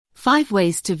5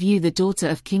 Ways to View the Daughter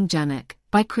of King Janaka,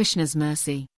 by Krishna's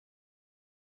Mercy.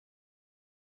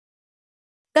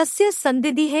 तस्य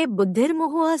संदिदिहे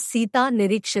बुद्धिर्मुहुः सीता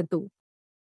निरीक्षतु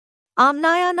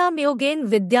आम्नायानां योगेन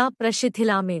विद्या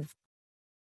प्रशिथिलामेव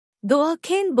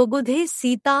दोहखेन बुबुधे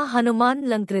सीता हनुमान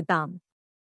लंकृताम्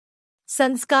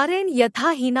संस्कारेण यथा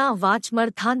हीना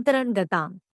वाचमर्थांतरण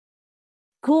गताम्.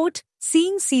 Quote,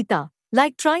 seeing Sita,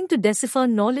 like trying to decipher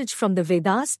knowledge from the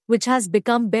Vedas, which has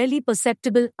become barely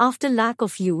perceptible after lack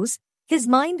of use, his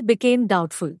mind became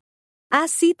doubtful.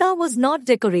 As Sita was not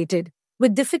decorated,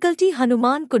 with difficulty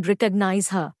Hanuman could recognize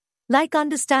her, like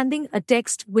understanding a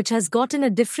text which has gotten a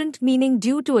different meaning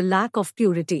due to a lack of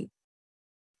purity.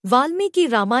 Valmiki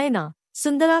Ramayana,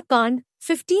 Sundara Kand,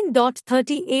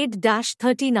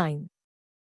 15.38-39.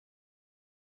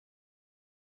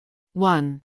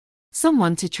 1.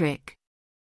 Someone to trick.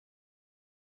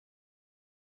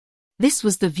 This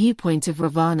was the viewpoint of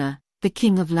Ravana, the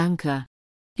king of Lanka.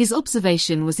 His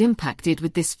observation was impacted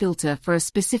with this filter for a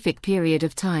specific period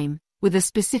of time, with a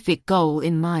specific goal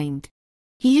in mind.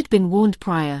 He had been warned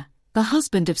prior, the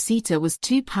husband of Sita was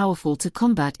too powerful to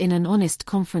combat in an honest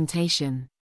confrontation.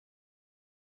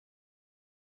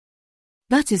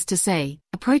 That is to say,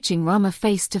 approaching Rama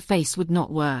face to face would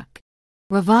not work.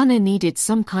 Ravana needed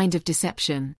some kind of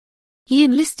deception. He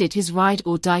enlisted his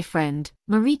ride-or-die friend,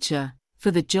 Maricha, for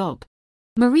the job.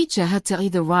 Maricha had to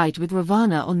either ride with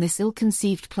Ravana on this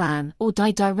ill-conceived plan or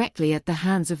die directly at the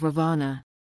hands of Ravana.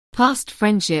 Past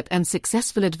friendship and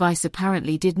successful advice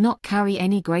apparently did not carry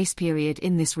any grace period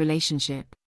in this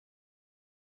relationship.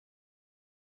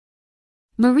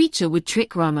 Maricha would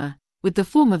trick Rama, with the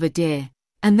form of a deer,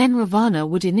 and then Ravana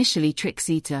would initially trick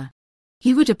Sita.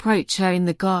 He would approach her in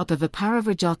the garb of a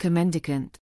Parivrajaka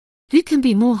mendicant. Who can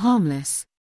be more harmless?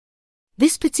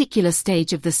 This particular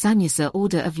stage of the sannyasa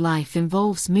order of life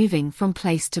involves moving from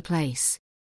place to place.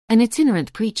 An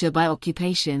itinerant preacher by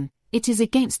occupation, it is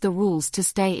against the rules to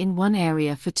stay in one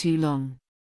area for too long.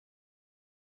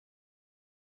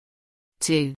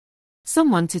 2.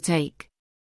 Someone to take.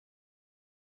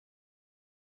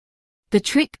 The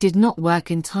trick did not work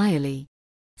entirely.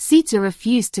 Sita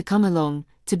refused to come along,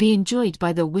 to be enjoyed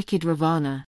by the wicked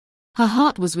Ravana. Her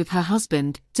heart was with her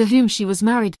husband, to whom she was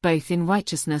married both in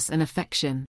righteousness and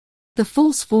affection. The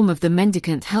false form of the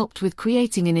mendicant helped with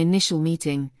creating an initial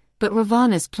meeting, but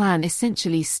Ravana's plan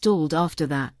essentially stalled after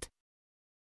that.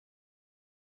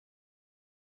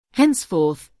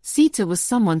 Henceforth, Sita was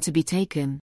someone to be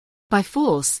taken. By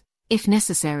force, if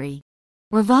necessary.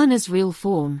 Ravana's real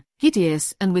form,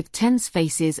 hideous and with 10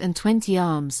 faces and 20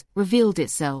 arms, revealed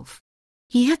itself.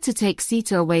 He had to take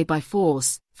Sita away by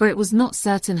force, for it was not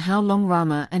certain how long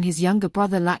Rama and his younger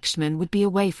brother Lakshman would be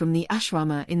away from the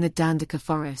ashrama in the Dandaka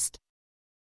forest.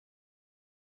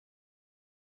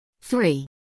 3.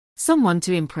 Someone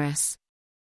to impress.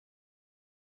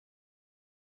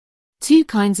 2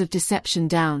 kinds of deception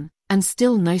down, and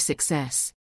still no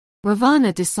success.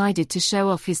 Ravana decided to show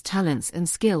off his talents and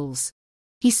skills.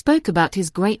 He spoke about his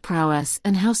great prowess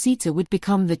and how Sita would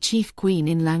become the chief queen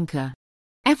in Lanka.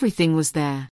 Everything was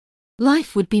there.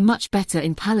 Life would be much better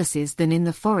in palaces than in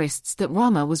the forests that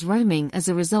Rama was roaming as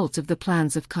a result of the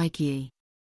plans of Kaikeyi.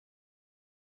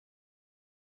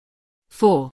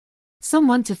 4.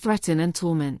 Someone to threaten and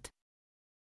torment.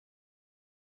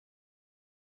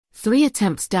 3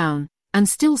 attempts down, and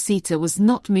still Sita was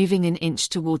not moving an inch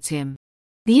towards him.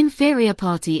 The inferior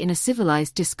party in a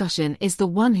civilized discussion is the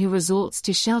one who resorts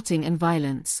to shouting and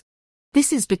violence.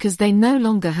 This is because they no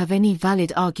longer have any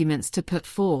valid arguments to put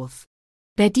forth.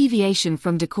 Their deviation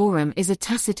from decorum is a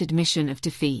tacit admission of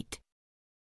defeat.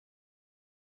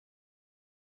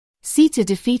 Sita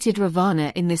defeated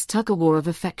Ravana in this tug-of-war of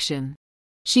affection.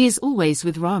 She is always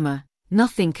with Rama,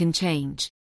 nothing can change.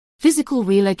 Physical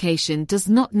relocation does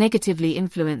not negatively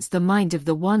influence the mind of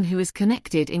the one who is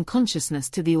connected in consciousness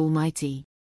to the Almighty.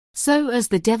 So as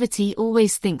the devotee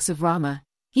always thinks of Rama,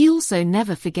 he also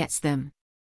never forgets them.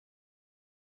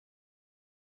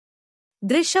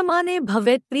 दृश्यमाने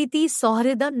भवेत् प्रीति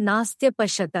सौहृदं नास्त्य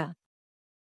पश्यत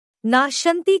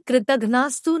नाशन्ति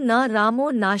कृतघ्नास्तु न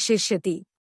रामो नाशिष्यति.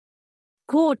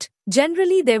 Quote,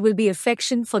 generally there will be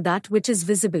affection for that which is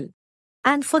visible.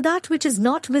 And for that which is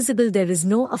not visible there is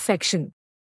no affection.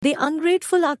 The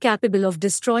ungrateful are capable of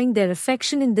destroying their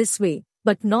affection in this way,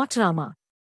 but not Rama.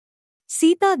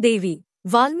 Sita Devi,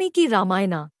 Valmiki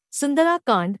Ramayana, Sundara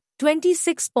Kand,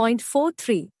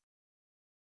 26.43.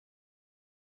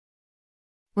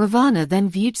 Ravana then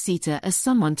viewed Sita as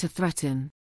someone to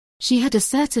threaten. She had a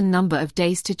certain number of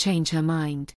days to change her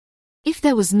mind. If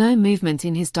there was no movement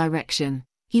in his direction,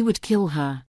 he would kill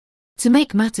her. To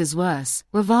make matters worse,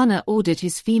 Ravana ordered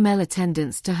his female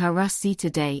attendants to harass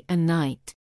Sita day and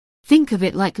night. Think of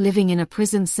it like living in a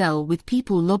prison cell with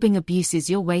people lobbing abuses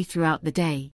your way throughout the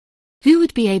day. Who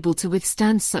would be able to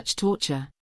withstand such torture?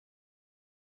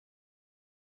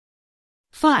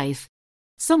 5.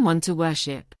 Someone to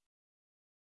worship.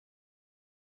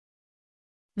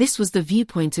 This was the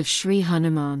viewpoint of Sri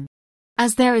Hanuman.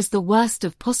 As there is the worst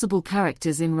of possible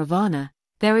characters in Ravana,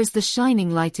 there is the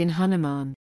shining light in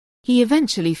Hanuman. He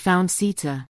eventually found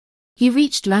Sita. He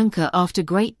reached Lanka after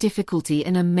great difficulty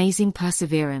and amazing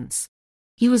perseverance.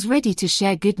 He was ready to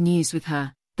share good news with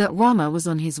her, that Rama was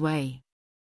on his way.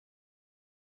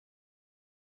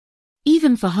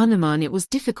 Even for Hanuman it was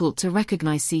difficult to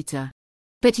recognize Sita.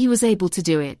 But he was able to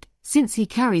do it, since he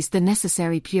carries the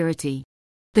necessary purity.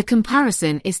 The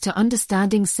comparison is to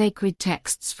understanding sacred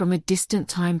texts from a distant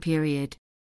time period.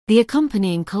 The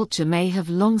accompanying culture may have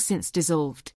long since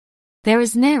dissolved. There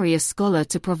is nary a scholar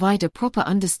to provide a proper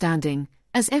understanding,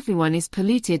 as everyone is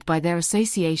polluted by their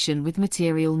association with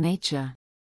material nature.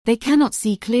 They cannot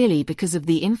see clearly because of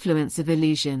the influence of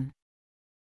illusion.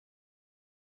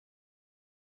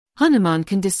 Hanuman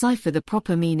can decipher the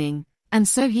proper meaning, and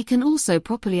so he can also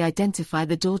properly identify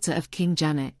the daughter of King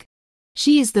Janaka.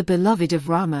 She is the beloved of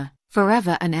Rama,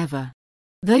 forever and ever.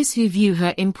 Those who view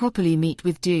her improperly meet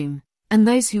with doom, and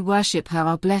those who worship her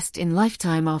are blessed in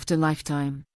lifetime after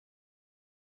lifetime.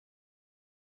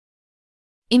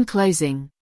 In closing.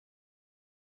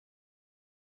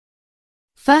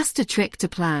 First a trick to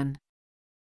plan.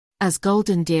 As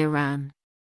golden deer ran.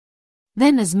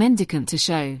 Then as mendicant to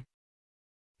show.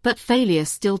 But failure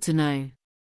still to know.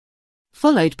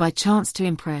 Followed by chance to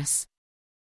impress.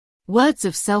 Words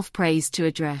of self-praise to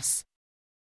address.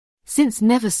 Since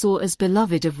never saw as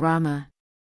beloved of Rama.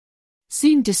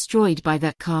 Soon destroyed by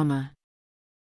that karma.